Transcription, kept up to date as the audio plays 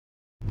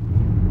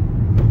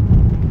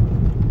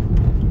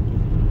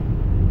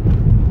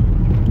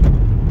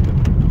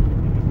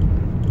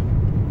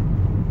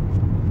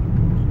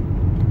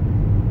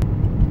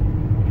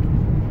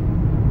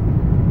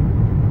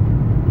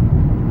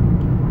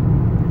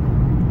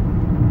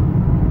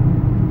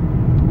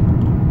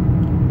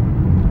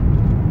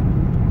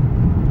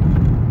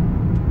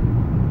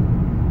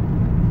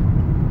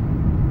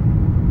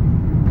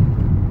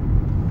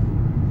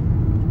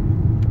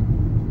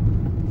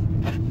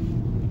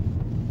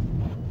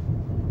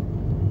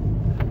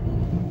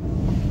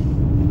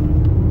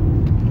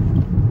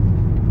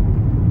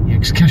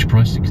Cash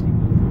price 60.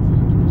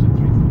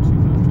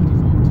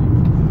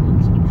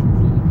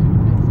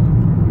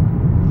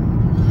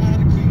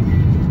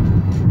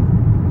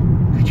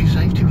 Did you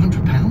save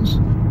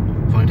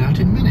 £200? Find out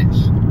in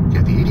minutes.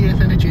 Get the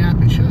EDF Energy app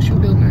and show us your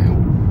bill now.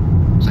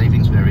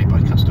 Savings vary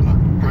by customer.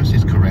 Price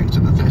is correct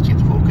at the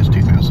 30th of August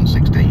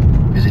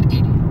 2016. Visit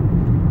EDF.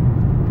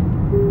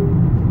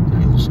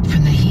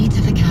 From the heat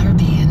of the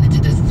Caribbean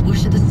to the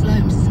swoosh of the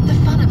slopes, the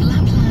fun of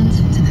Lapland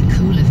to the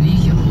cool of New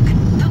York.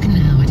 Book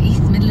now at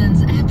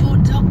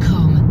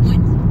eastmidlandsairport.com.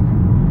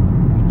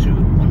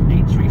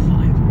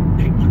 1835.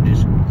 8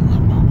 Mondays.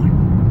 Love that one.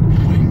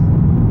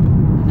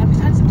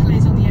 We've had some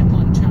delays on the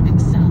M1 travelling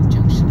south,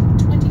 junction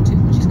 22,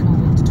 which is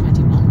Carwell to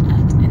 21,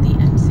 and in the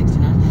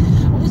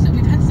M69. Also,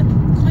 we've had some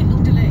quite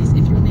long delays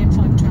if you're on the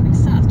M5 travelling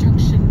south,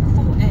 junction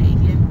 4A,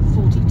 the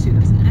M42.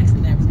 There was an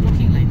accident there with a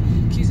blocking lane.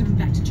 Queues have been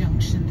back to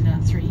junction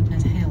 3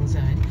 at Hale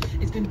Zone.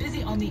 It's been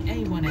busy on the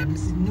A1M.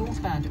 This is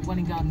northbound at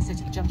Welling Garden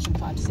City, junction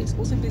 5 to 6.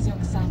 Also busy on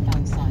the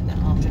southbound side there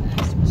after an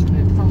accident was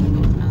removed from the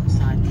northbound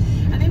side.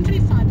 And the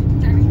M25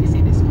 very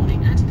busy this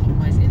morning,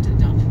 anti-clockwise into the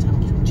Dartford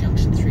Tunnel from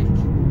junction 3.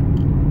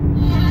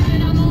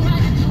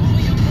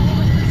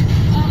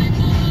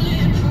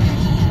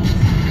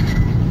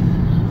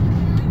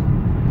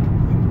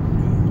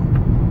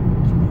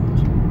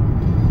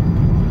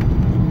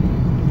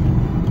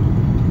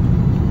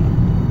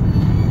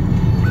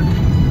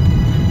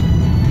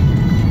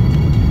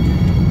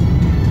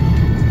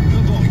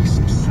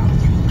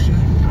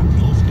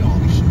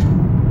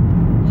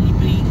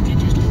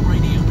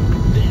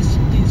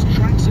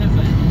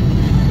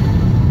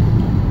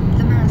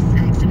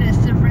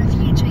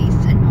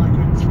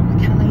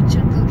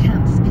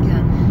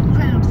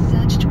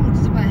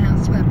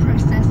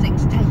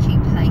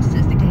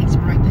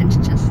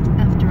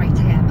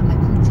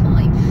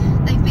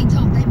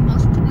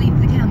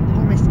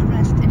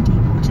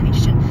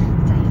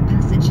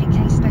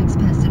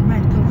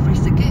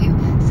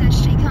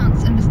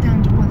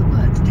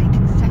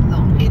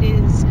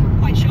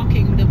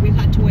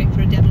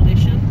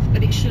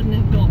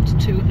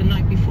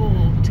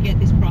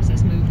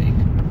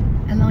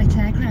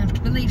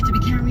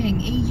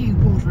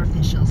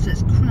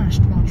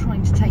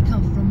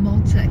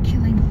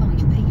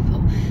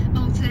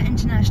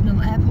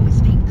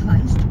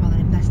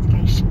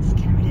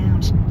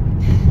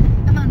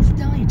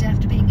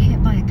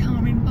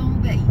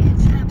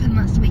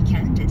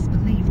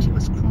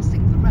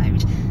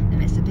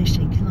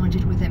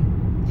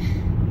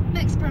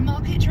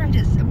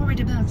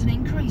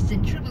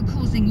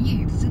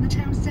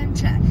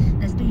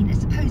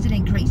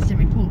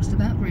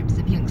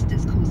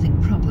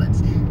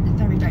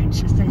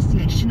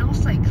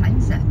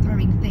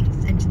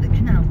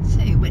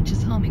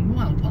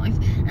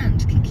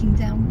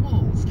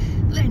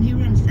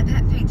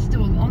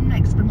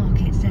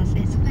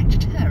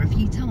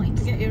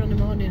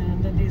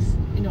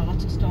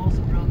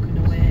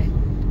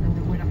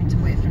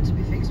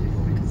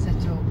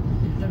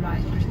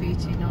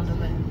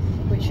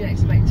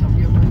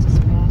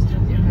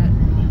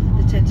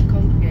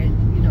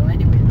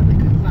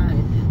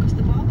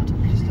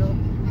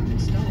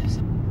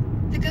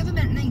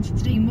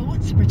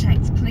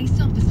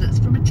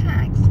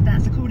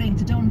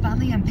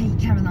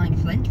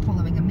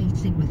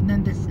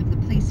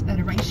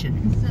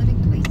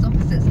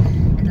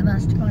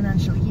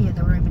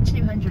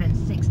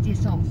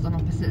 On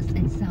officers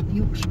in South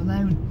Yorkshire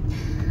alone.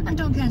 And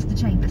Doncaster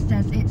Chamber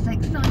says it's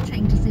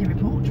exciting to see a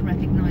report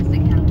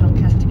recognising how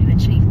Doncaster can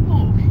achieve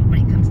more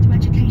when it comes to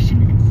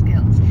education and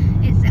skills.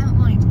 It's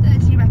outlined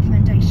 30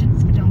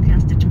 recommendations for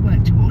Doncaster to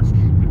work towards.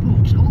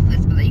 Report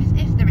authors believe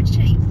if they're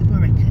achieved, the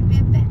borough could be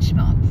a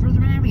benchmark for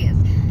other areas.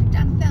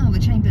 Dan Fowle, the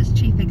Chamber's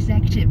chief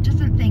executive,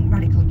 doesn't think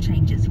radical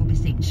changes will be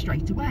seen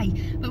straight away,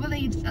 but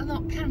believes a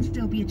lot can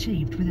still be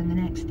achieved within the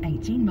next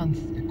 18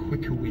 months. The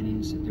quicker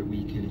wins that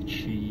we can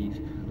achieve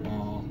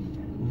are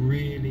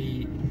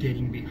really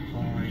getting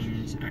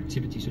behind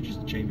activities such as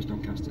the Chambers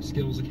Doncaster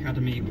Skills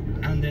Academy,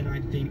 and then I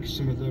think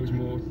some of those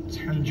more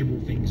tangible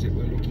things that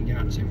we're looking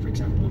at. So, for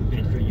example, the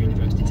bid for a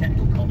university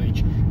technical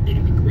college.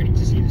 It'd be great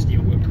to see the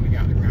steelwork coming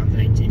out of the ground in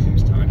 18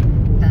 months'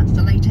 time. That's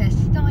the latest.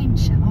 I'm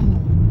Gemma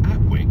Hall. At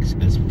Wix,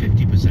 there's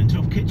 50%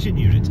 off kitchen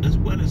units as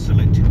well as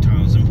selected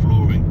tiles and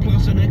flooring,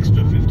 plus an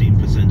extra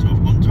 15%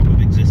 off on top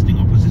of existing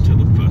offers until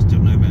the 1st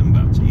of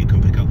November. So you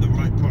can pick up the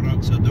right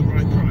products at the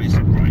right price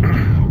right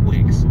now.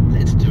 Wix,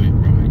 let's do it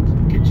right.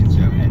 Kitchen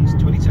sale ends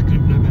 22nd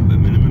of November.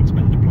 Minimum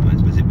spend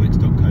applies. Visit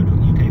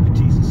wix.co.uk for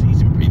T's and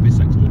C's and previous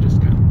extra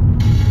discount.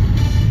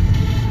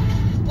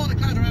 A lot of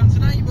cloud around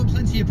today, but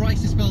plenty of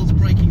brighter spells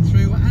breaking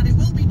through, and it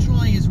will be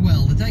dry as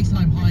well. The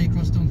daytime high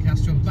across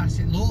Doncaster and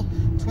Bassett Law,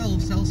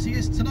 12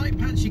 Celsius. Tonight,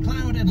 patchy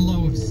cloud and a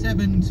low of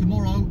 7.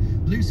 Tomorrow,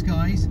 blue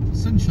skies,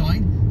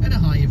 sunshine, and a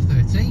high of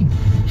 13.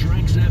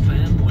 Trax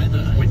FM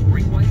weather with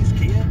Ringways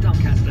Kia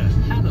Doncaster.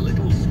 Add a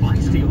little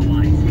spice to your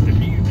life with the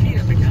new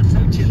Kia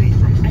Picanto Chili.